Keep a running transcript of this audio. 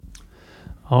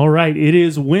All right, it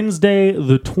is Wednesday,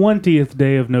 the 20th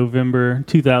day of November,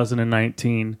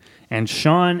 2019, and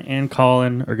Sean and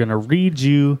Colin are going to read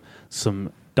you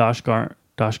some gosh darn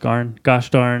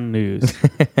news.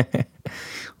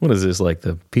 What is this, like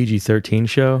the PG-13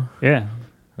 show? Yeah.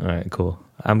 All right, cool.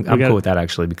 I'm cool with that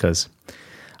actually, because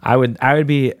I'd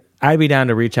be down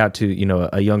to reach out to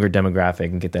a younger demographic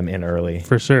and get them in early.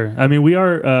 For sure. I mean, we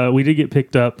did get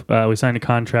picked up. We signed a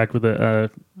contract with a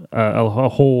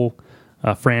whole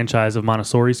franchise of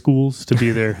Montessori schools to be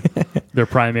their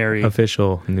primary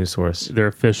Official news source. Their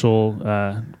official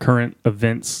current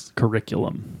events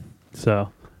curriculum.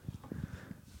 So,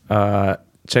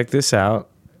 check this out.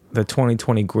 The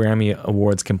 2020 Grammy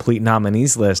Awards complete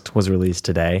nominees list was released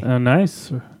today.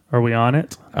 Nice. Are we on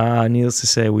it? Needless to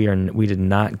say, we did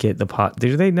not get the pod.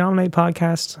 Did they nominate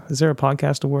podcast? Is there a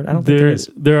podcast award? I don't think there is.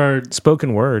 There are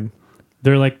spoken word.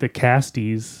 They're like the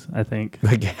casties, I think.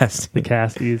 The casties. The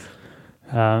casties.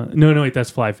 No, wait, that's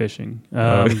fly fishing.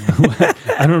 I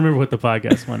don't remember what the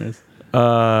podcast one is.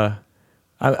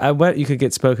 I bet you could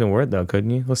get spoken word though, couldn't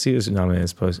you? Let's see who's nominated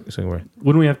as spoken word.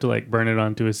 Wouldn't we have to like burn it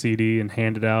onto a CD and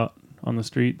hand it out on the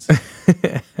streets?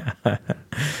 I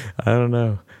don't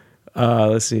know.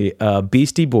 Let's see.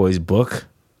 Beastie Boys book,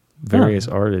 various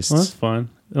artists. Well, that's fun.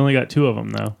 They only got 2 of them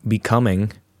though.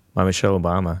 Becoming by Michelle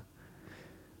Obama.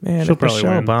 Man, She'll if probably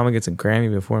Michelle win. Obama gets a Grammy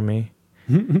before me.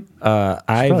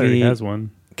 Ivy has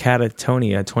one.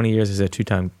 Catatonia, 20 years as a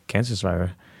 2-time cancer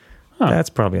survivor. Huh. That's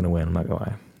probably gonna win. I'm not gonna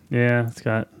lie. Yeah,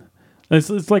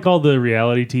 it's like all the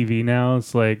reality TV now.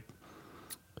 It's like,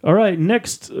 all right,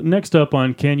 next up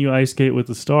on Can You Ice Skate with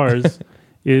the Stars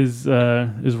is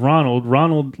Ronald.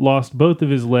 Ronald lost both of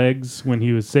his legs when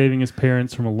he was saving his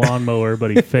parents from a lawnmower,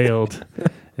 but he failed,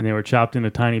 and they were chopped into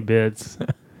tiny bits.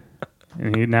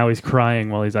 And now he's crying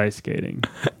while he's ice skating.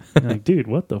 I'm like, dude,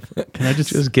 what the? Can I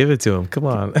just give it to him? Come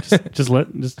on, just let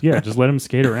him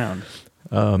skate around.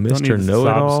 Mr.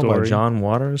 Know-It-All by John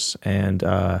Waters and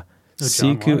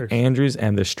Siku Andrews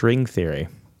and the String Theory.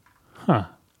 Huh.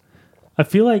 I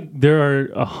feel like there are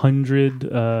 100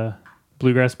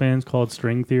 bluegrass bands called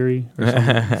String Theory or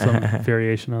some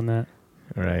variation on that.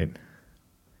 All right.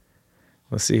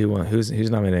 Let's see who's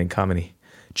nominated in comedy.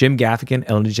 Jim Gaffigan,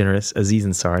 Ellen DeGeneres, Aziz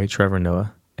Ansari, Trevor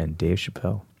Noah, and Dave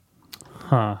Chappelle.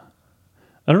 Huh.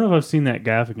 I don't know if I've seen that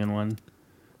Gaffigan one.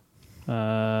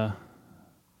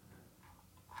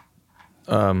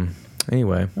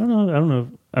 Anyway. I don't know.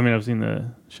 I mean, I've seen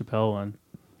the Chappelle one.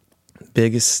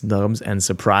 Biggest snubs and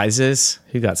surprises.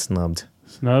 Who got snubbed?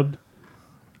 Snubbed?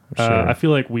 Sure. I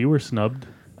feel like we were snubbed.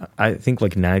 I think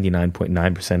like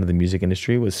 99.9% of the music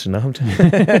industry was snubbed.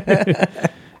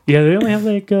 Yeah, they only have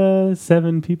like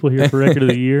 7 people here for Record of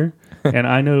the Year, and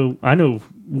I know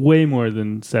way more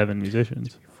than 7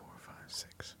 musicians. 2, 4, 5,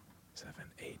 6, 7,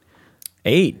 8.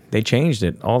 8. They changed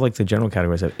it. All like the general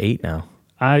categories have 8 now.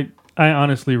 I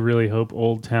honestly really hope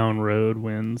Old Town Road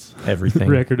wins everything.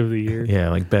 Record of the Year. Yeah,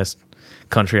 like best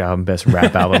country album, best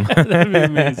rap album. That'd be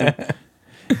amazing.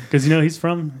 Because he's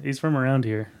from around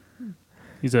here.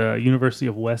 He's a University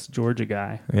of West Georgia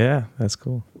guy. Yeah, that's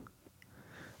cool.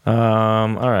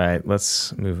 All right,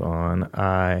 let's move on.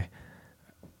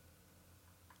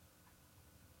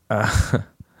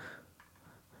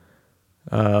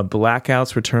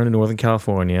 Blackouts return to Northern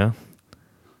California.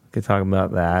 Could talk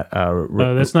about that.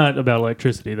 That's not about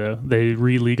electricity though. They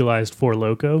re-legalized Four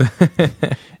Loko,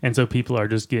 and so people are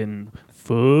just getting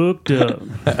fucked up.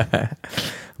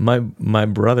 My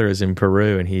brother is in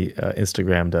Peru, and he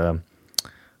Instagrammed.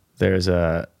 There's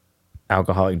a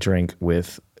alcoholic drink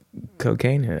with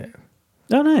cocaine in it.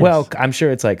 Oh, nice. Well, I'm sure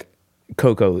it's like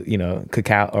cocoa,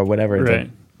 cacao or whatever.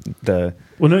 Right.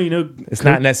 It's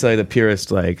not necessarily the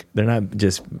purest. Like they're not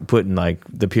just putting like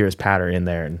the purest powder in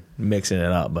there and mixing it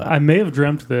up. But I may have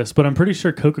dreamt this, but I'm pretty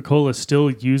sure Coca-Cola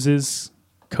still uses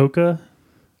coca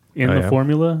in the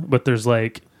formula. But there's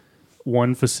like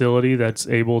one facility that's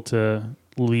able to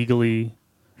legally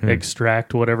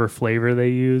extract whatever flavor they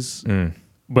use,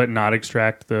 but not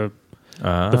extract the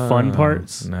fun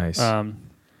parts. Nice.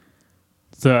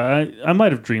 So I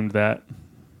might have dreamed that.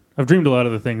 I've dreamed a lot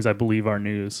of the things I believe are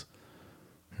news.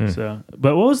 So,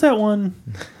 but what was that one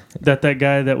that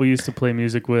guy that we used to play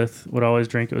music with would always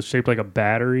drink? It was shaped like a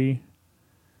battery.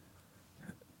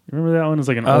 You remember that one? It was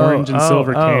like an orange and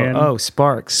silver can. Oh,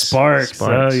 Sparks. Sparks.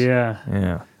 Oh yeah.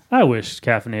 Yeah. I wish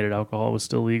caffeinated alcohol was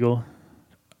still legal.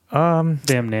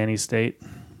 Damn nanny state.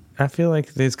 I feel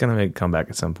like it's gonna make a comeback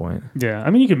at some point. Yeah,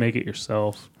 I mean you can make it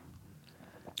yourself.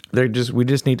 We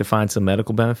just need to find some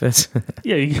medical benefits.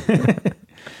 Yeah,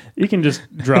 you can just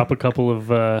drop a couple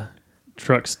of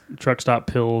truck stop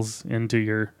pills into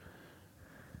your.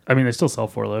 I mean, they still sell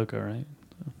Four Loko, right?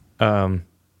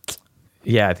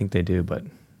 Yeah, I think they do, but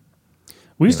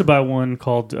We used to buy one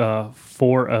called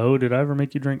 4-0. Did I ever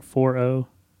make you drink 4-0?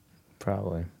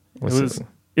 probably.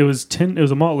 It was 10. It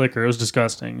was a malt liquor. It was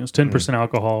disgusting. It was 10%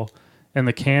 alcohol, and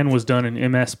the can was done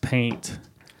in MS Paint,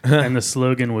 and the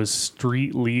slogan was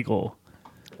 "Street Legal."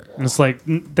 And it's like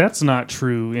that's not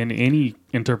true in any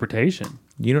interpretation.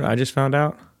 You know what I just found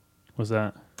out? What's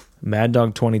that? Mad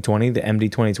Dog 2020, the MD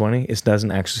 2020, it doesn't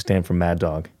actually stand for Mad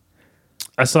Dog.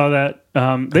 I saw that.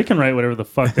 They can write whatever the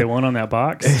fuck they want on that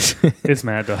box. It's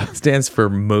Mad Dog. It stands for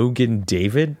Mogan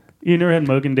David. You never had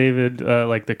Mogan David,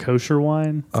 like the kosher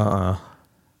wine?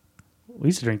 We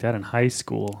used to drink that in high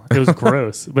school. It was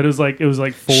gross, but it was like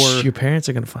Shh, your parents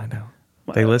are gonna find out.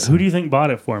 They listen. Who do you think bought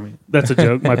it for me? That's a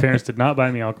joke. My parents did not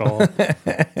buy me alcohol.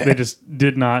 They just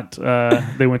did not.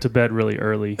 They went to bed really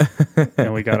early,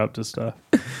 and we got up to stuff.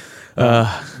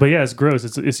 But yeah, it's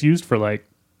gross. It's used for like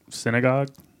synagogue,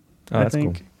 I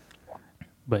think. Cool.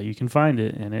 But you can find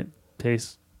it, and it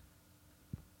tastes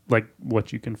like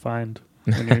what you can find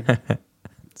when you're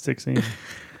 16.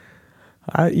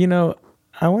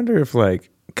 I wonder if like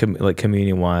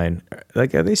communion wine,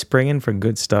 like are they springing for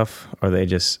good stuff? Or are they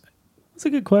just? That's a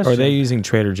good question. Or are they using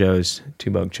Trader Joe's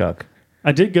 2-Bug Chuck?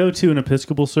 I did go to an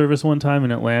Episcopal service one time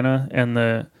in Atlanta, and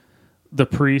the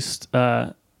priest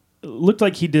looked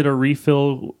like he did a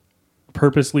refill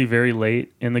purposely very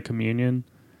late in the communion.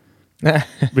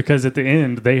 Because at the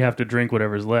end they have to drink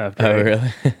whatever's left. Right? Oh,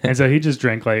 really? And so he just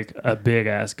drank like a big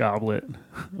ass goblet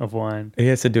of wine. He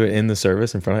has to do it in the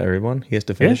service in front of everyone. He has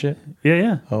to finish it.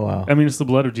 Yeah. Oh wow. I mean, it's the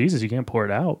blood of Jesus. You can't pour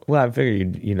it out. Well, I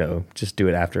figured just do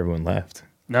it after everyone left.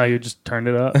 No, you just turned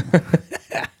it up.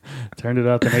 Turned it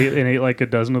up and ate like a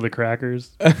dozen of the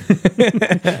crackers.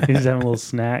 He's having a little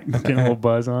snack, getting a little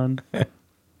buzz on.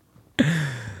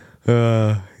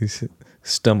 He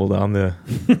stumbled on the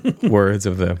words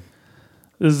of the.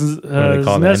 This is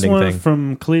the next ending one thing?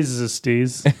 from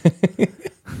Ecclesiastes.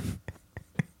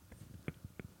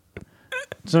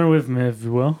 Start with me, if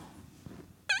you will.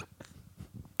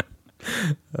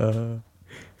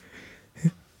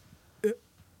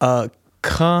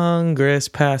 Congress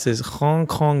passes Hong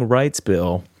Kong rights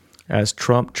bill as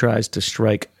Trump tries to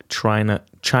strike China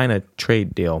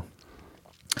trade deal.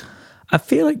 I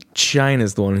feel like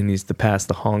China's the one who needs to pass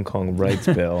the Hong Kong rights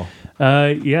bill.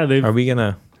 Yeah, Are we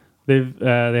gonna? They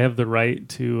have the right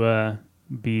to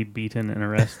be beaten and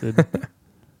arrested.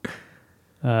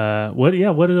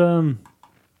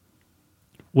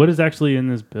 What is actually in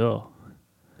this bill?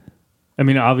 I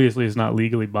mean, obviously, it's not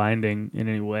legally binding in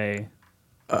any way.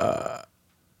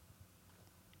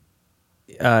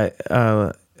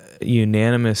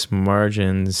 Unanimous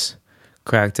margins,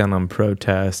 crackdown on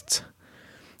protests.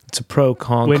 It's a pro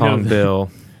Hong Kong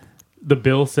bill. The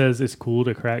bill says it's cool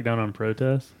to crack down on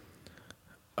protests.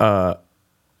 No.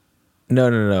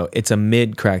 It's a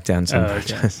mid crackdown on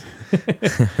protests.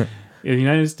 Okay. The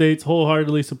United States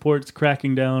wholeheartedly supports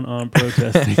cracking down on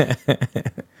protesting.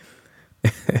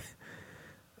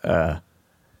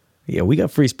 Yeah, we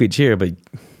got free speech here, but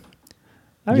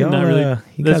I mean, not really.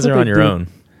 You guys are on your own.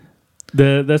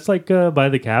 That's like by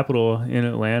the Capitol in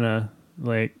Atlanta.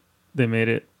 Like they made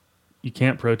it, you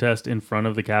can't protest in front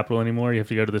of the Capitol anymore. You have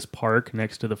to go to this park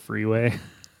next to the freeway.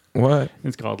 What?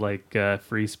 It's called like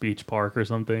Free Speech Park or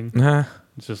something. Nah.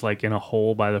 It's just like in a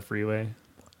hole by the freeway.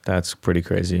 That's pretty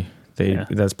crazy.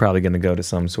 That's probably going to go to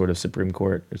some sort of Supreme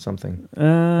Court or something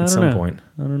at some point.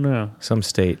 I don't know. Some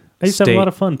state. I used to have a lot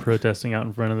of fun protesting out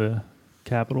in front of the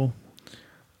Capitol.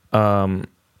 Yeah,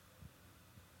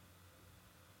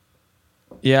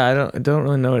 I don't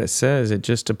really know what it says. It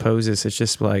just opposes. It's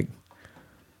just like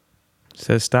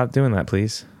says stop doing that,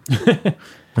 please.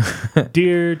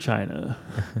 Dear China,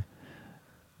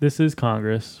 this is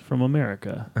Congress from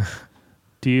America.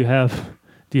 Do you have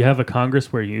a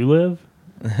Congress where you live?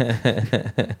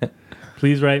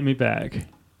 Please write me back.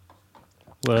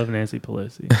 Love, Nancy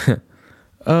Pelosi.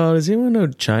 Does anyone know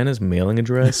China's mailing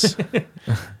address? You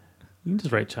can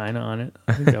just write China on it.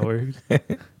 I think that works.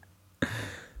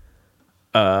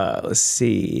 Let's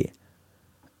see.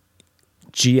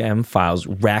 GM files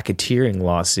racketeering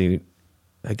lawsuit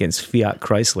against Fiat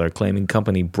Chrysler, claiming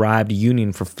company bribed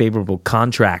union for favorable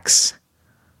contracts.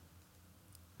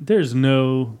 There's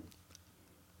no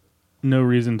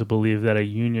reason to believe that a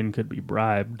union could be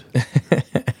bribed. I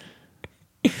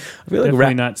feel like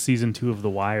definitely not season 2 of The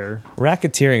Wire.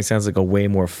 Racketeering sounds like a way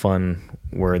more fun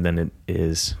word than it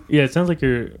is. Yeah, it sounds like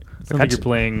you're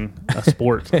playing a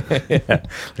sport. Yeah.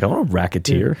 Like, I want to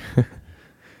racketeer. Yeah.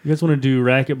 You guys want to do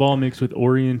racquetball mixed with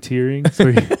orienteering?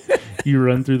 So you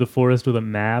run through the forest with a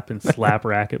map and slap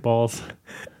racquetballs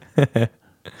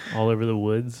all over the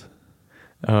woods.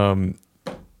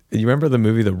 You remember the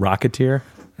movie The Rocketeer?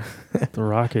 The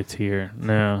Rocketeer.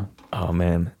 No. Oh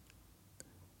man,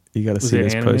 you got to Was see it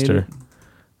this animated? poster.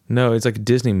 No, it's like a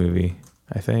Disney movie,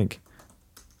 I think,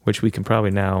 which we can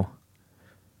probably now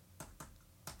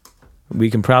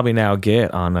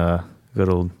get on a good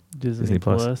old Disney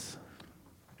Plus. Plus.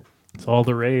 It's all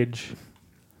the rage.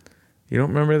 You don't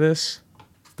remember this?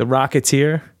 The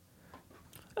Rocketeer?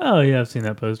 Oh yeah, I've seen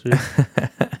that poster.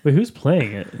 Wait, who's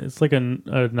playing it? It's like a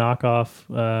knockoff.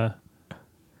 What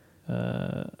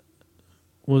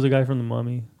was the guy from The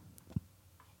Mummy?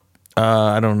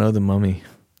 I don't know the Mummy.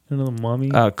 You know The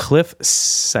Mummy? Cliff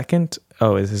Second.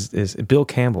 Oh, is Bill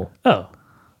Campbell? Oh.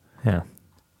 Yeah,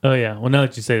 Oh yeah. Well, now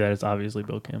that you say that, it's obviously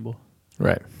Bill Campbell.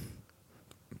 right.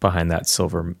 Behind that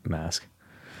silver mask.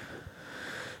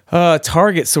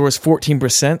 Target soars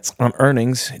 14% on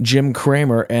earnings. Jim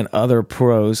Cramer and other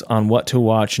pros on what to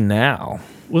watch now.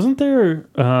 Wasn't there?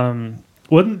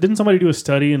 Didn't somebody do a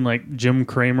study in like Jim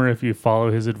Cramer? If you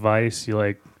follow his advice, you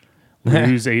like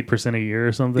lose 8% a year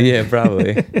or something. Yeah,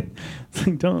 probably. It's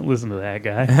like, don't listen to that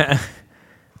guy.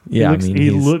 Yeah,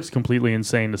 he looks completely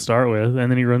insane to start with,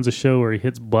 and then he runs a show where he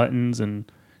hits buttons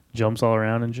and jumps all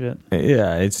around and shit.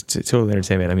 Yeah, it's totally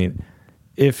entertainment. I mean,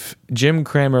 if Jim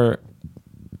Cramer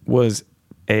was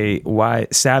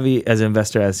savvy as an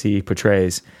investor as he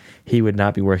portrays, he would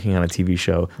not be working on a TV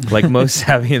show like most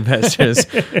savvy investors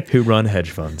who run hedge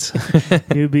funds.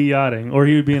 He would be yachting, or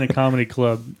he would be in a comedy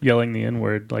club yelling the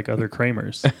N-word like other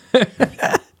Kramers.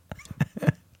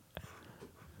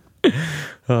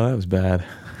 Oh, that was bad.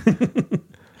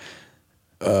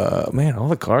 Man, all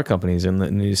the car companies in the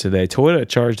news today. Toyota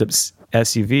charged up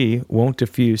SUV, won't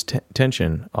diffuse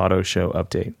tension. Auto show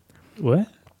update. What?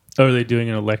 Oh, are they doing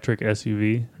an electric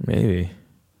SUV? Maybe.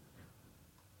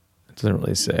 It doesn't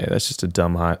really say. That's just a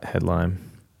dumb hot headline.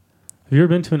 Have you ever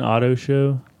been to an auto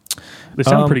show? They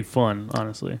sound pretty fun,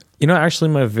 honestly. You know, actually,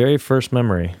 my very first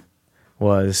memory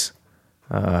was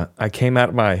I came out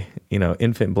of my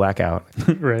infant blackout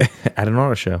Right. at an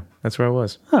auto show. That's where I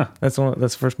was. Huh. That's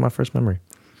my first memory.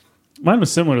 Mine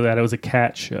was similar to that. It was a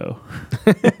cat show.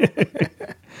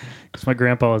 Because my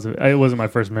grandpa it wasn't my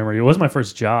first memory. It was my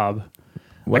first job.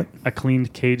 What? I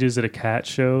cleaned cages at a cat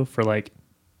show for it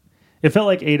felt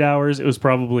like 8 hours. It was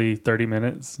probably 30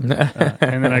 minutes. And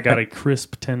then I got a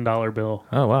crisp $10 bill.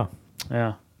 Oh, wow.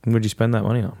 Yeah. What'd you spend that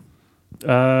money on?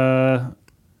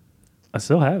 I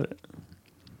still have it.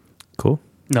 Cool.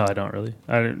 No, I don't really.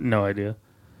 No idea.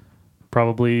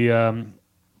 Probably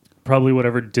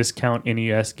whatever discount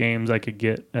NES games I could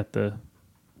get at the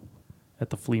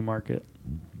flea market.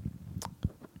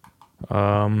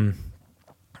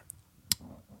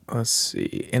 Let's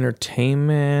see.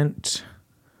 Entertainment.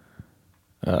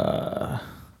 No.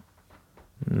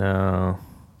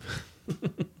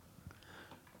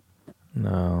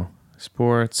 No.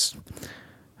 Sports.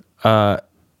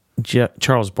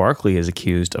 Charles Barkley is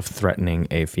accused of threatening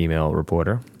a female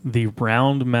reporter. The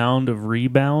round mound of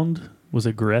rebound was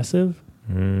aggressive.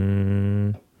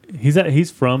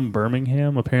 He's from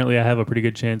Birmingham. Apparently, I have a pretty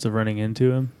good chance of running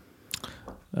into him.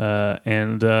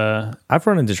 I've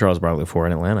run into Charles Barkley before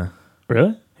in Atlanta.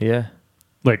 Really? Yeah.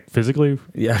 Like physically?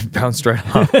 Yeah, bounced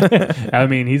right off. I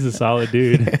mean, he's a solid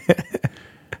dude.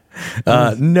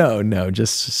 No,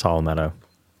 just saw him at a,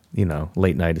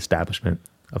 late night establishment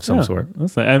of some sort.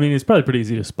 I mean, it's probably pretty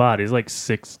easy to spot. He's like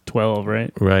 6'12",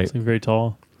 right? Right. He's like very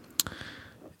tall.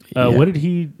 Yeah. What did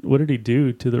he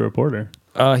do to the reporter?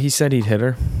 He said he'd hit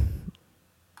her.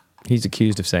 He's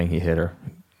accused of saying he hit her.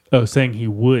 Oh, saying he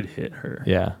would hit her.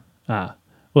 Yeah. Ah.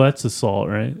 Well, that's assault,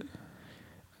 right?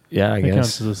 Yeah, I That counts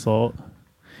guess. as assault.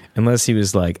 Unless he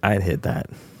was like, I'd hit that.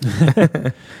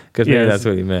 Because maybe that's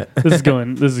what he meant. This is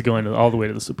going all the way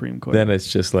to the Supreme Court. Then it's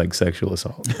just like sexual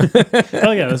assault.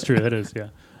 Oh yeah, that's true. That is, yeah.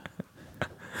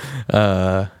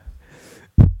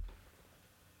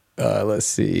 Let's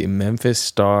see. Memphis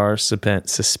Star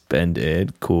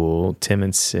suspended. Cool. Tim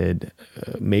and Sid.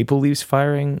 Maple Leafs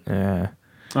firing.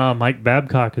 Mike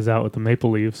Babcock is out with the Maple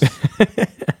Leafs.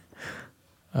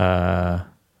 Why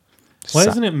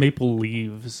isn't it Maple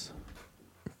Leaves?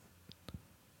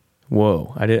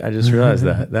 Whoa! I just realized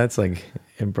that that's like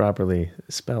improperly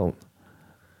spelled.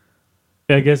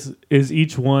 I guess is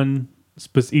each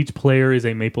player is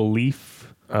a maple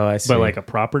leaf, Oh, I see. but like a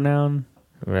proper noun,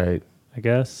 Right. I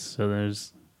guess. So I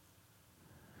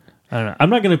don't know. I'm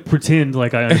not going to pretend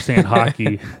like I understand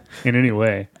hockey in any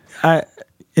way.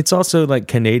 It's also like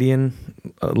Canadian.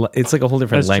 It's like a whole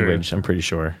different That's language. true. I'm pretty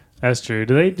sure. That's true.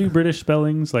 Do they do British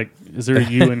spellings? Like, is there a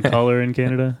U in color in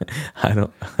Canada? I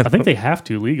think they have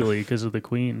to legally because of the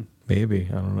Queen. Maybe.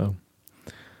 I don't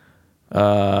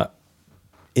know.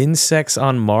 Insects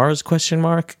on Mars? Question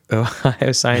mark.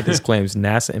 Ohio scientist claims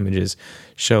NASA images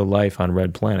show life on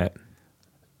red planet.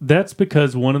 That's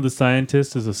because one of the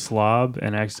scientists is a slob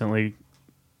and accidentally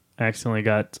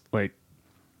got like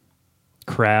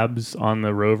crabs on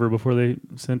the rover before they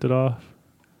sent it off.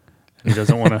 And he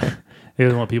doesn't want to. He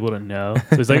doesn't want people to know.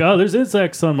 So he's like, "Oh, there's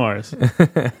insects on Mars."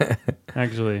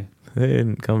 Actually, they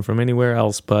didn't come from anywhere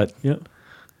else. But yep,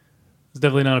 it's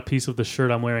definitely not a piece of the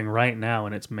shirt I'm wearing right now,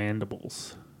 and it's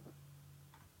mandibles.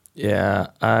 Yeah,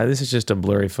 this is just a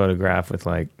blurry photograph with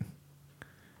like.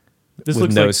 This with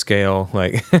looks no like, scale,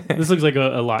 like this looks like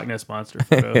a Loch Ness monster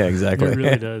photo. Yeah, exactly. It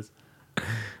really does.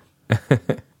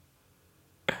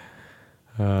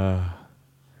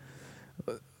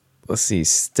 Let's see.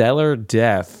 Stellar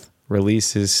Death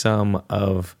releases some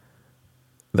of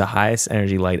the highest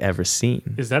energy light ever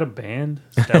seen. Is that a band?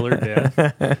 Stellar Death.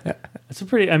 That's a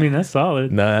pretty. I mean, that's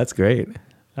solid. No, that's great.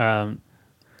 I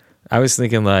was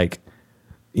thinking like.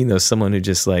 Someone who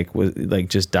just like was like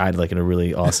just died like in a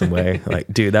really awesome way. Like,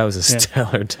 dude, that was a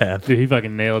stellar death. Dude, he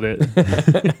fucking nailed it.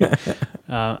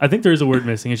 I think there is a word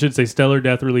missing. It should say Stellar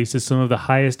Death releases some of the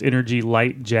highest energy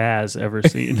light jazz ever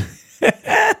seen.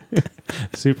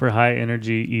 Super high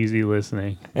energy, easy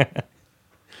listening.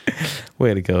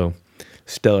 Way to go.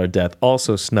 Stellar Death.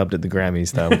 Also snubbed at the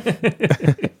Grammys, though.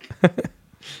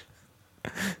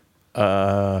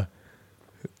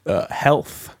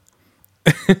 Health.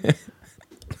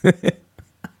 I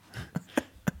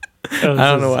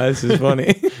don't know why this is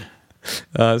funny.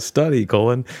 Study,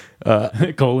 colon.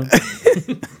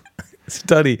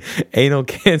 Study anal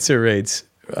cancer rates.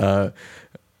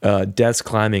 Deaths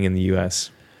climbing in the U.S.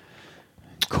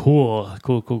 Cool.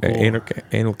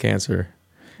 Anal cancer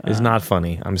is not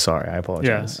funny. I'm sorry. I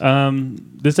apologize. Yeah.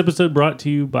 This episode brought to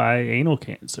you by anal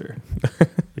cancer.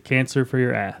 The cancer for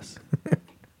your ass.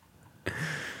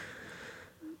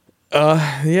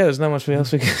 There's not much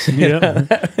else we can say.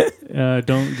 Yeah.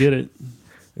 Don't get it.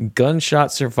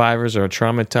 Gunshot survivors are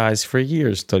traumatized for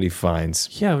years, study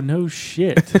finds. Yeah, no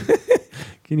shit.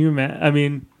 Can you imagine? I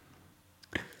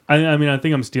mean, I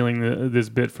think I'm stealing this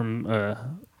bit from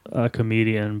a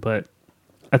comedian, but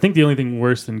I think the only thing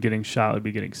worse than getting shot would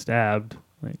be getting stabbed,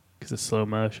 like because of slow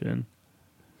motion.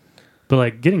 But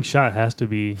like getting shot has to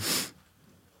be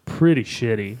pretty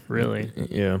shitty, really.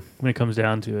 Yeah. When it comes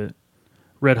down to it.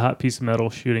 Red hot piece of metal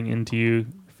shooting into you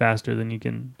faster than you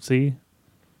can see.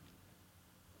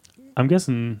 I'm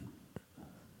guessing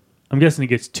he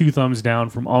gets 2 thumbs down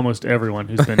from almost everyone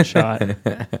who's been shot.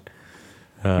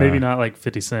 Maybe not like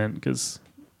 50 Cent because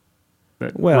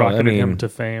that rocketed him to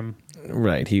fame.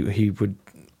 Right. He would.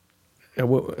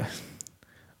 What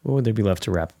would there be left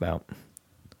to rap about?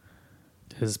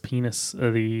 His penis,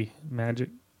 the magic.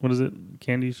 What is it?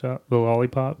 Candy shop, the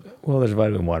lollipop. Well, there's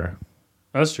vitamin water.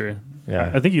 That's true.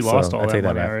 Yeah, I think he lost all that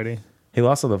money back. already. He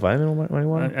lost all the vitamin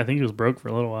water? I think he was broke for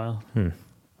a little while.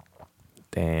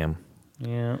 Damn.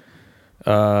 Yeah.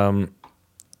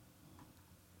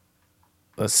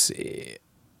 Let's see.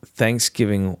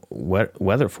 Thanksgiving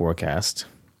weather forecast.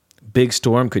 Big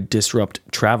storm could disrupt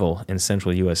travel in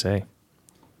central USA.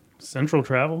 Central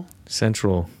travel?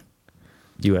 Central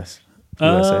USA.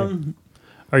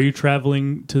 Are you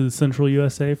traveling to the central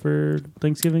USA for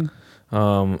Thanksgiving?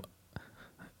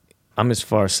 I'm as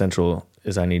far central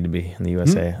as I need to be in the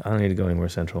USA. I don't need to go anywhere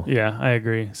central. Yeah, I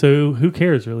agree. So who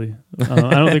cares, really? I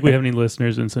don't think we have any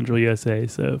listeners in central USA,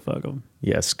 so fuck them.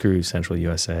 Yeah, screw central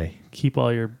USA. Keep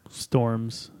all your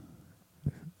storms.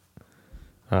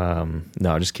 No,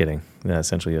 just kidding. Yeah,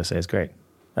 central USA is great.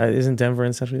 Isn't Denver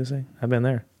in central USA? I've been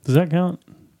there. Does that count?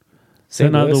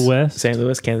 St. Not Louis, the West? St.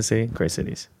 Louis, Kansas City, great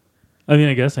cities. I mean,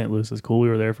 I guess St. Louis is cool. We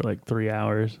were there for like 3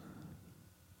 hours.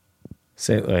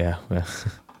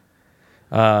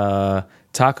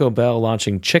 Taco Bell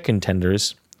launching chicken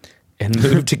tenders and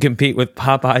moved to compete with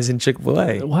Popeyes and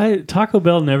Chick-fil-A. Why Taco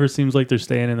Bell never seems like they're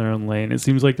staying in their own lane. It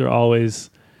seems like they're always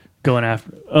going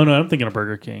after. Oh no, I'm thinking of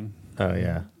Burger King. Oh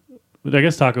yeah, but I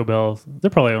guess Taco Bell. They're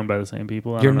probably owned by the same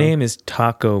people. Your name is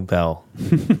Taco Bell.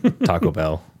 Taco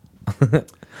Bell.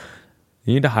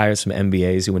 You need to hire some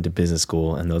MBAs who went to business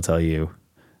school, and they'll tell you.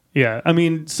 Yeah, I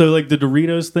mean, so like the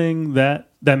Doritos thing, that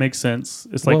makes sense.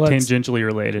 It's like tangentially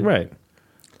related, right?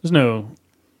 There's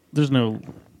no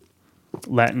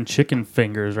Latin chicken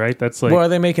fingers, right? That's like. Well, are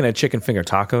they making a chicken finger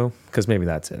taco? Because maybe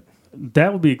that's it.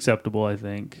 That would be acceptable, I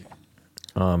think.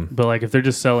 But like if they're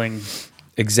just selling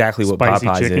exactly what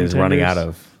Popeyes is tenders, running out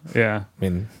of, yeah. I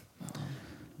mean,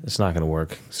 it's not going to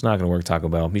work. It's not going to work. Taco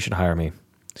Bell, you should hire me.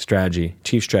 Strategy,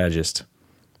 chief strategist.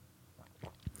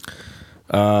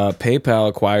 PayPal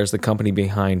acquires the company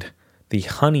behind the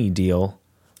Honey deal,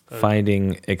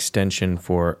 finding extension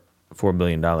for $4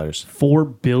 billion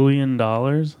 $4 billion.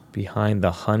 behind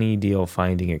the Honey Deal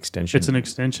finding extension. It's an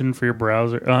extension for your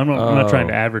browser. I'm not trying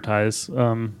to advertise,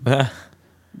 but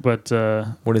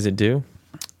what does it do?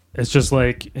 it's just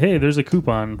like, hey, there's a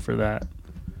coupon for that,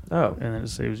 Oh, and then it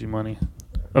saves you money.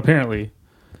 Apparently,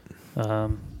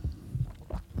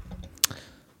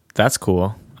 that's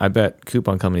cool. I bet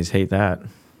coupon companies hate that.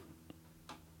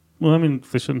 well, I mean,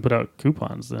 they shouldn't put out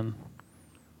coupons then.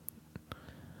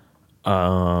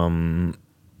 Well,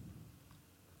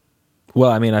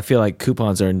 I mean, I feel like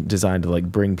coupons are designed to like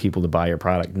bring people to buy your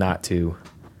product, not to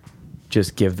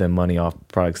just give them money off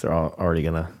products they're already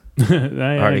gonna I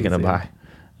can see buy. that.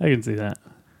 I can see that.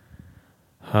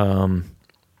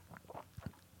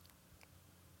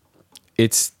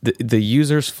 It's the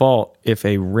user's fault if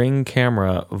a Ring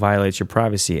camera violates your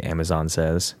privacy, Amazon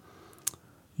says.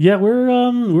 Yeah,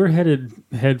 we're headed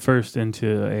headfirst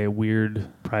into a weird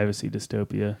privacy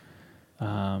dystopia.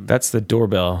 That's the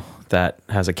doorbell that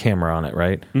has a camera on it,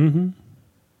 right? Mm-hmm.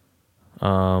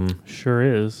 Sure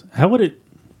is. How would it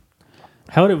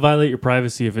violate your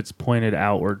privacy if it's pointed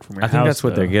outward from your house? I think that's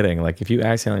what though? they're getting. Like if you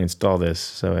accidentally install this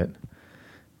so it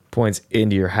points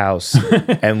into your house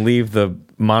and leave the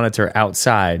monitor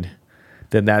outside,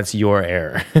 then that's your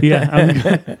error.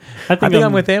 Yeah, I think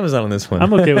I'm with Amazon on this one.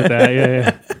 I'm okay with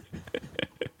that.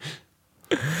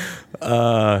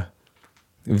 Yeah.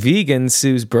 Vegan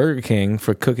sues Burger King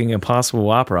for cooking Impossible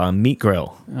Whopper on meat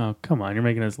grill. Oh, come on, you're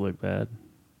making us look bad.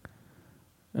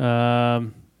 Yeah,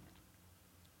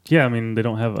 I mean they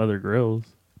don't have other grills.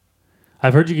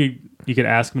 I've heard you could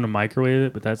ask them to microwave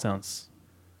it, but that sounds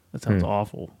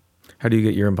awful. How do you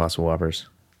get your Impossible Whoppers?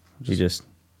 You just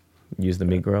use the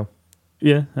meat grill?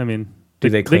 Yeah, I mean, Do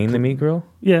they clean the meat grill?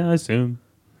 Yeah, I assume.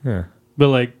 Yeah. But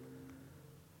like,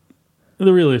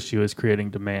 the real issue is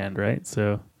creating demand, right?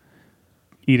 So,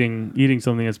 eating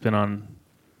something that's been on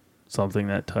something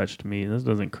that touched me, this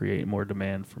doesn't create more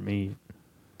demand for me.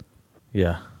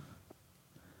 Yeah.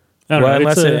 I don't know.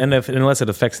 Unless it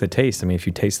affects the taste. I mean, if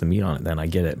you taste the meat on it, then I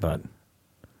get it. But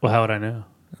Well, how would I know?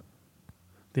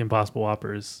 The Impossible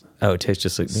Whopper is it tastes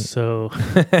just like meat.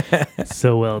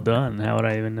 so well done. How would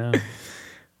I even know?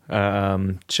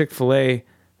 Chick-fil-A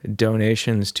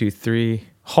donations to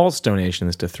halts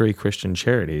donations to 3 Christian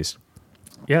charities.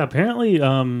 Yeah, apparently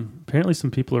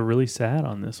some people are really sad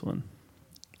on this one.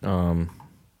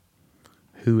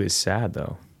 Who is sad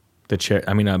though?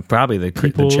 Probably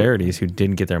the charities who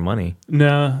didn't get their money.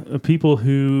 No, people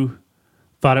who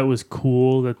thought it was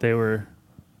cool that they were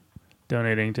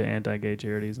donating to anti-gay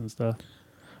charities and stuff.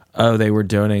 Oh, they were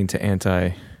donating to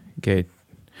anti-gay.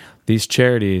 These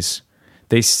charities,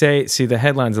 they say, see, the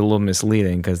headline's a little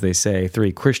misleading because they say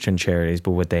 3 Christian charities,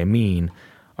 but what they mean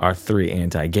are 3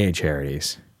 anti-gay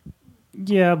charities.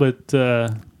 Yeah, but,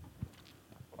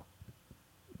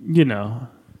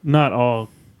 not all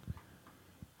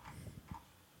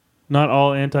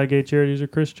anti-gay charities are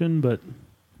Christian, but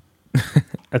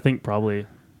I think probably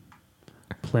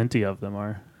plenty of them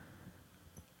are.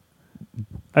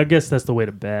 I guess that's the way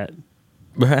to bet.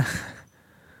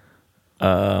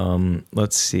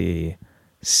 Let's see.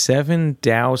 7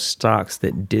 Dow stocks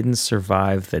that didn't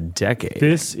survive the decade.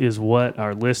 This is what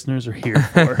our listeners are here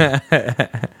for.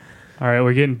 All right,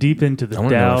 we're getting deep into the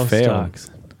Dow stocks.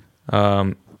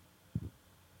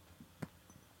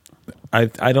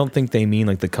 I don't think they mean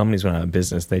like the companies went out of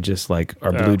business. They just like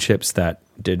are blue chips that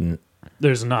didn't.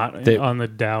 There's not on the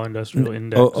Dow Industrial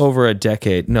Index. Over a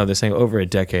decade. No, they're saying over a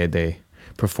decade they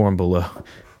performed below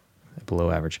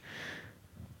average.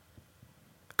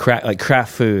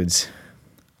 Kraft Foods.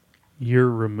 You're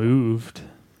removed.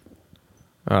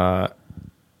 Alcoa?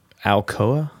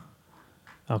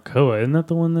 Alcoa, isn't that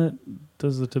the one that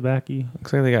does the tobacco?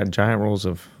 Looks like they got giant rolls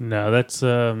of... No, that's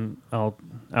Altria.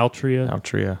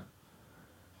 Altria.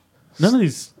 None of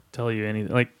these tell you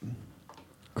anything. Like,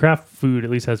 Kraft Food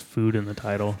at least has food in the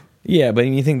title. Yeah, but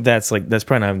you think that's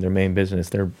probably not their main business.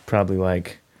 They're probably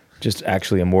like just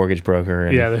actually a mortgage broker.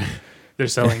 And yeah, they're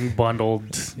selling bundled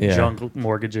junk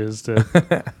mortgages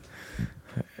to...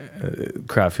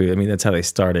 Kraft Food. I mean, that's how they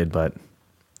started, but...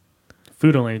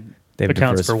 Food only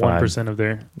accounts for 1% of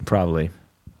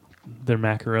their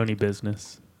macaroni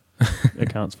business.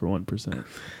 Accounts for 1%.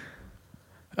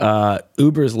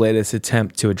 Uber's latest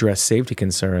attempt to address safety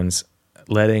concerns,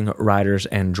 letting riders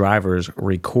and drivers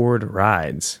record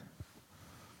rides.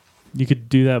 You could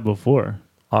do that before.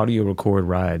 Audio record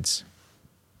rides.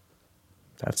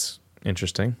 That's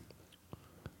interesting.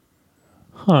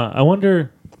 Huh. I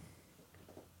wonder...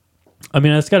 I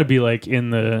mean, that's got to be like in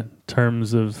the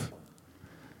terms of...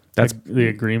 That's the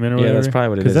agreement or whatever. Yeah, that's probably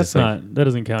what it is. Because that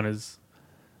doesn't count as...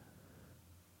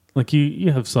 Like,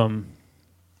 you have some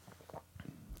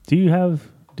Do you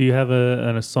have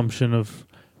an assumption of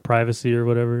privacy or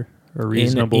whatever, or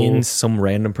reasonable in some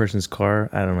random person's car?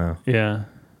 I don't know. Yeah,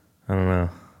 I don't know.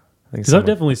 I think because I've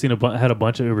definitely seen had a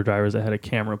bunch of Uber drivers that had a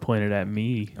camera pointed at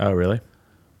me. Oh, really?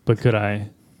 But could I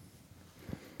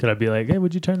be like, hey,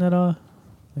 would you turn that off?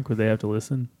 Like, would they have to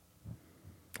listen?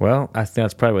 Well, I think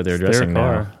that's probably what they're It's addressing their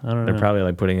now. car. I don't They're know. probably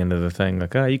like putting into the thing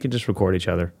like, oh, you can just record each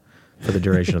other for the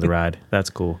duration of the ride. That's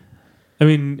cool. I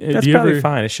mean, That's do you probably ever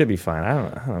fine. It should be fine. I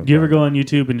don't. do you ever go on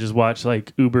YouTube and just watch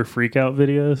like Uber freakout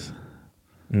videos?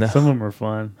 No. Some of them are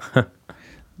fun.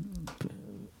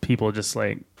 People just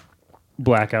like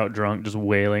blackout drunk, just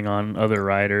wailing on other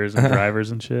riders and drivers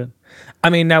and shit.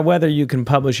 I mean, now whether you can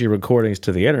publish your recordings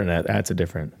to the internet, that's a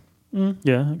different Yeah,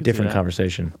 I can see that.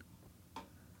 conversation.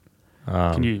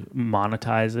 Can you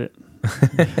monetize it?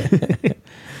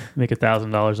 Make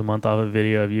 $1,000 a month off a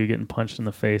video of you getting punched in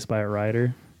the face by a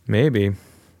rider. Maybe.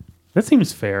 That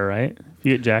seems fair, right? If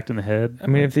you get jacked in the head, I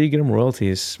mean, if you get them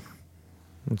royalties,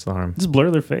 what's the harm? just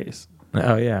blur their face.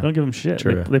 Oh, yeah. Don't give them shit.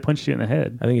 True. They punched you in the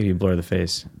head. I think if you blur the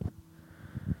face.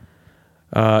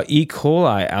 E.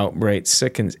 coli outbreak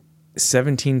sickens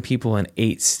 17 people in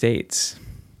 8 states.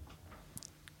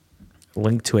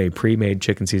 Linked to a pre-made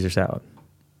chicken Caesar salad.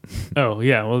 Oh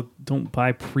yeah, well, don't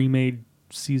buy pre-made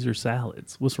Caesar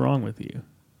salads. What's wrong with you?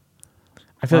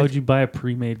 I feel Why like would you buy a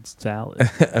pre-made salad?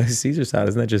 a Caesar salad,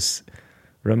 isn't that just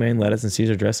romaine lettuce and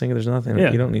Caesar dressing? There's nothing.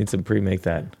 Yeah. You don't need to pre-make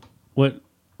that. What?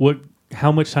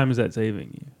 How much time is that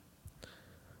saving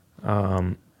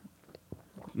you?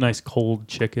 Nice cold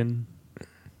chicken,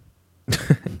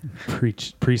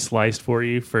 pre-sliced for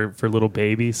you for little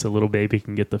baby, so little baby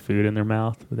can get the food in their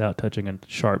mouth without touching a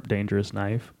sharp, dangerous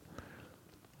knife.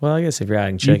 Well, I guess if you're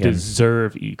adding You chicken.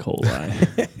 deserve E. coli.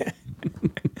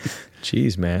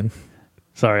 Jeez, man.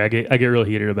 Sorry, I get real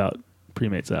heated about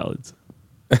pre-made salads.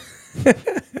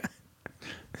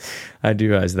 I do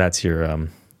realize that's your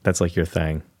that's like your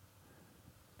thing.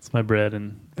 It's my bread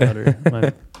and butter.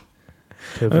 My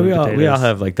tofu I mean, we all potatoes.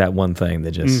 have like that one thing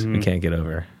that just we Mhm. can't get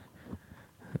over.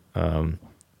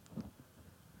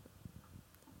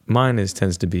 Mine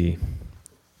tends to be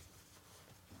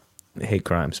hate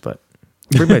crimes, but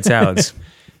pre-made salads.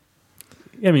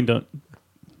 Yeah, I mean, don't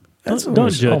That's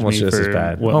judge almost me just for as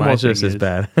bad. what my Almost just thing as is.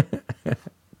 bad.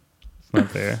 It's not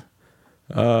fair.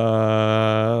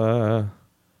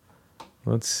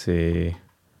 Let's see.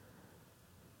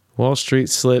 Wall Street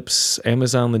slips.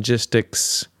 Amazon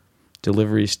Logistics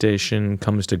delivery station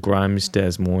comes to Grimes,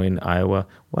 Des Moines, Iowa.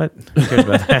 What? Who cares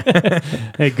about that?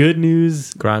 Hey, good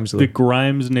news. Grimes. The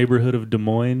Grimes neighborhood of Des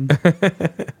Moines.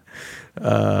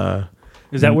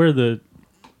 Is that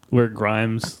where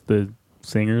Grimes, the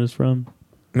singer, is from?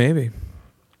 Maybe.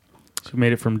 She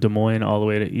made it from Des Moines all the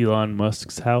way to Elon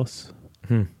Musk's house.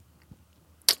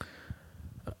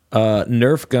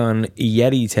 Nerf gun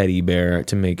Yeti teddy bear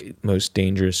to make most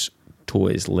dangerous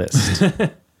toys list.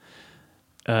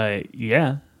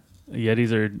 Yeah.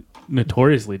 Yetis are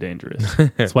notoriously dangerous.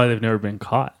 That's why they've never been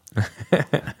caught.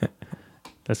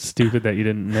 That's stupid that you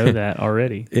didn't know that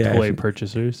already. Yeah, Toy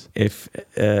purchasers. if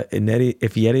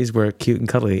Yetis were cute and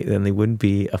cuddly, then they wouldn't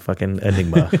be a fucking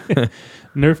enigma.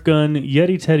 Nerf gun,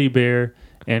 Yeti teddy bear,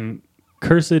 and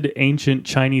cursed ancient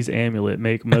Chinese amulet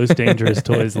make most dangerous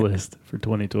toys list for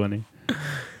 2020.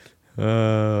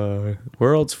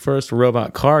 World's first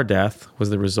robot car death was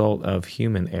the result of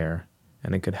human error,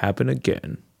 and it could happen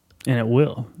again. And it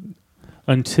will.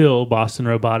 Until Boston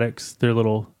Robotics, their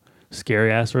little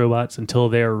scary ass robots, until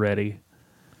they're ready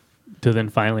to then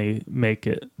finally make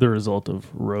it the result of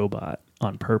robot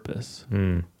on purpose.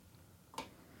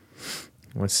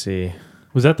 Let's see.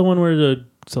 Was that the one where the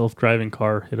self-driving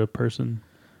car hit a person?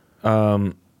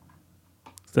 Has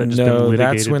that just been No, that's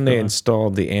litigated when they for-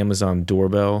 installed the Amazon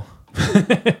doorbell.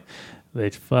 They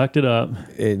fucked it up.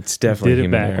 It's definitely Did it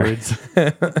human error.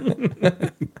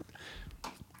 backwards.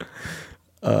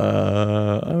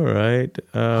 All right.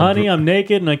 Honey, I'm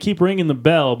naked and I keep ringing the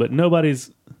bell, but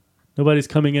nobody's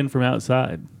coming in from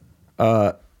outside.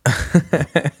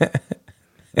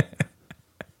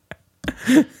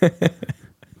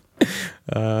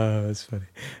 That's funny.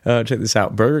 Check this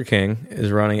out. Burger King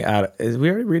is running out. We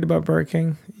already read about Burger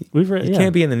King? We've read. You Yeah.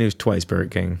 can't be in the news twice, Burger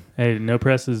King. Hey, no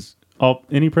press is all.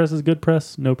 Any press is good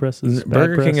press. No press is bad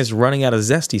Burger press. King is running out of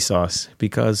zesty sauce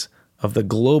because of the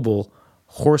global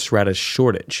horseradish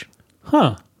shortage.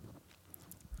 Huh.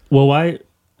 Well, why?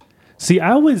 See,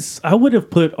 I would have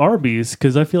put Arby's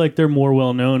because I feel like they're more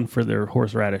well known for their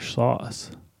horseradish sauce.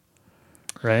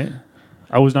 Right?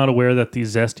 I was not aware that the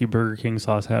zesty Burger King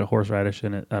sauce had horseradish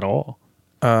in it at all.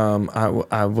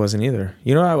 I wasn't either.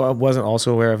 You know, I wasn't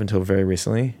also aware of until very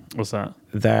recently What's that?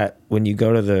 that when you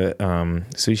go to the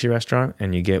sushi restaurant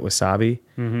and you get wasabi,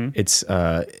 it's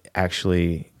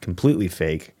actually completely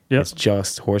fake. Yep. It's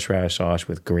just horseradish sauce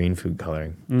with green food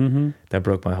coloring. Mm-hmm. That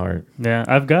broke my heart. Yeah,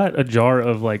 I've got a jar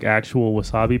of like actual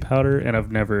wasabi powder, and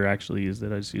I've never actually used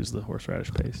it. I just use the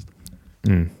horseradish paste.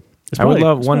 I would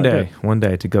love one day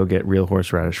to go get real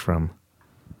horseradish from.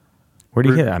 Where do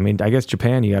you get it? I mean, I guess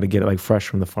Japan. You got to get it like fresh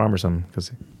from the farm or something.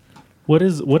 What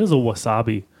is a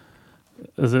wasabi?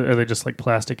 Are they just like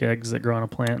plastic eggs that grow on a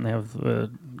plant and they have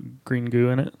green goo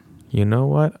in it? You know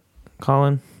what,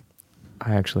 Colin?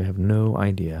 I actually have no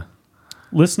idea.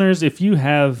 Listeners, if you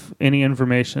have any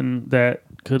information that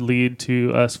could lead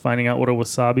to us finding out what a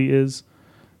wasabi is,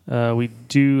 we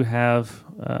do have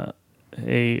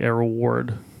a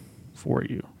reward for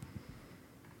you.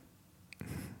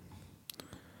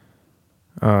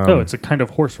 It's a kind of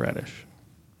horseradish.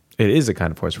 It is a kind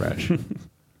of horseradish.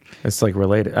 It's like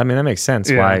related. I mean, that makes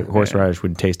sense why horseradish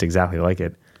would taste exactly like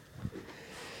it.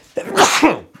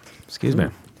 Excuse me.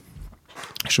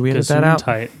 Should we edit that out?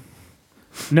 Tight.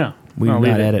 No. We will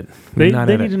not edit. They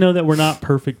need to know that we're not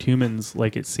perfect humans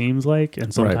like it seems like,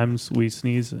 and sometimes we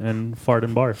sneeze and fart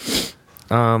and barf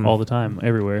all the time,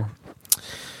 everywhere.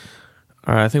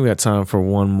 All right, I think we got time for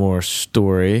one more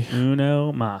story.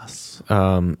 Uno mas.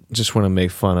 Just want to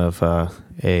make fun of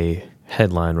a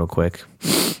headline real quick.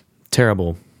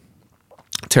 Terrible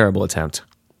attempt.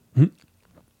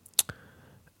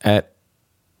 At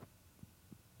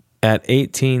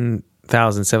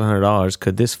 $18,700,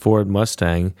 could this Ford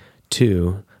Mustang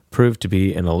 2 prove to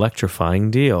be an electrifying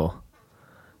deal?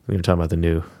 We were talking about the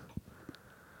new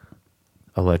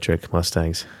electric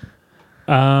Mustangs.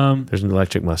 There's an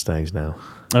electric Mustangs now.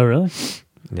 Oh, really?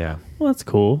 Yeah. Well, that's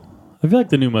cool. I feel like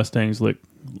the new Mustangs look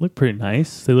pretty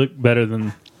nice. They look better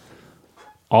than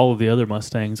all of the other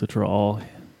Mustangs, which were all,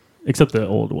 except the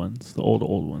old ones, the old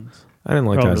ones. I didn't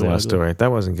like that last story.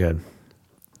 That wasn't good.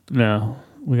 No,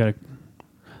 we gotta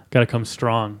come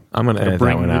strong. I'm gonna edit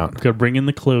that one out. Gotta bring in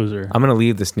the closer. I'm gonna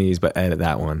leave the sneeze, but edit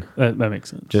that one. That makes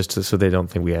sense. Just so they don't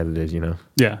think we edited, you know.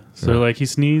 Yeah. So like he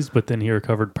sneezed, but then he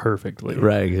recovered perfectly.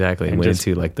 Right. Exactly. And went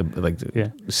into like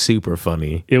the super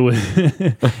funny. It was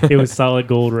it was solid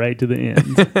gold right to the end.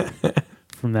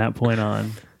 From that point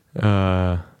on.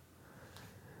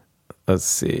 Let's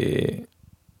see.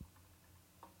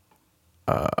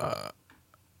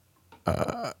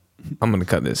 I'm gonna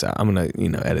cut this out. I'm gonna,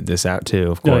 edit this out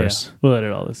too. Of course, yeah. We'll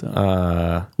edit all this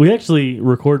out. We actually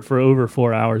record for over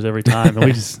 4 hours every time,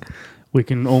 and we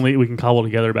can cobble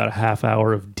together about a half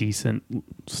hour of decent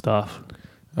stuff.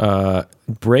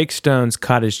 Breakstone's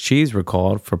cottage cheese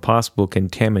recalled for possible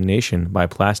contamination by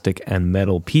plastic and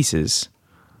metal pieces.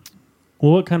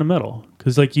 Well, what kind of metal?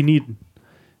 Because like you need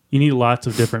lots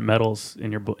of different metals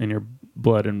in your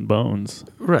blood and bones.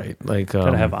 Right. Like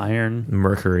gotta have iron,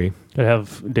 mercury. Gotta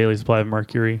have daily supply of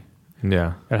mercury.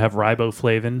 Yeah. Gotta have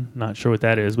riboflavin. Not sure what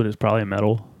that is, but it's probably a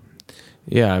metal.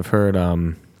 Yeah, I've heard a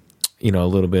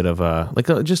little bit of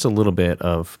just a little bit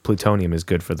of plutonium is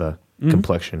good for the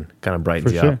complexion. Kind of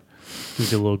brightens you up.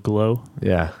 Gives you a little glow.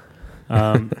 Yeah.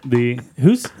 Who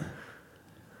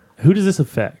does this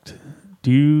affect? Do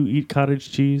you eat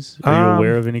cottage cheese? Are you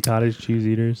aware of any cottage cheese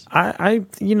eaters? I've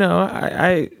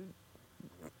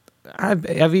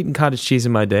eaten cottage cheese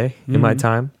in my day, in my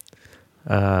time,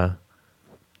 but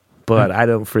I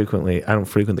don't frequent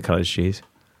the cottage cheese.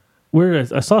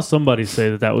 I saw somebody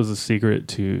say that was the secret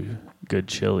to good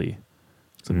chili.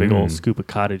 It's a big old scoop of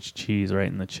cottage cheese right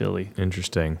in the chili.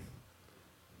 Interesting.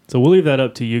 So we'll leave that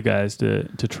up to you guys to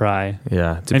try. Yeah, and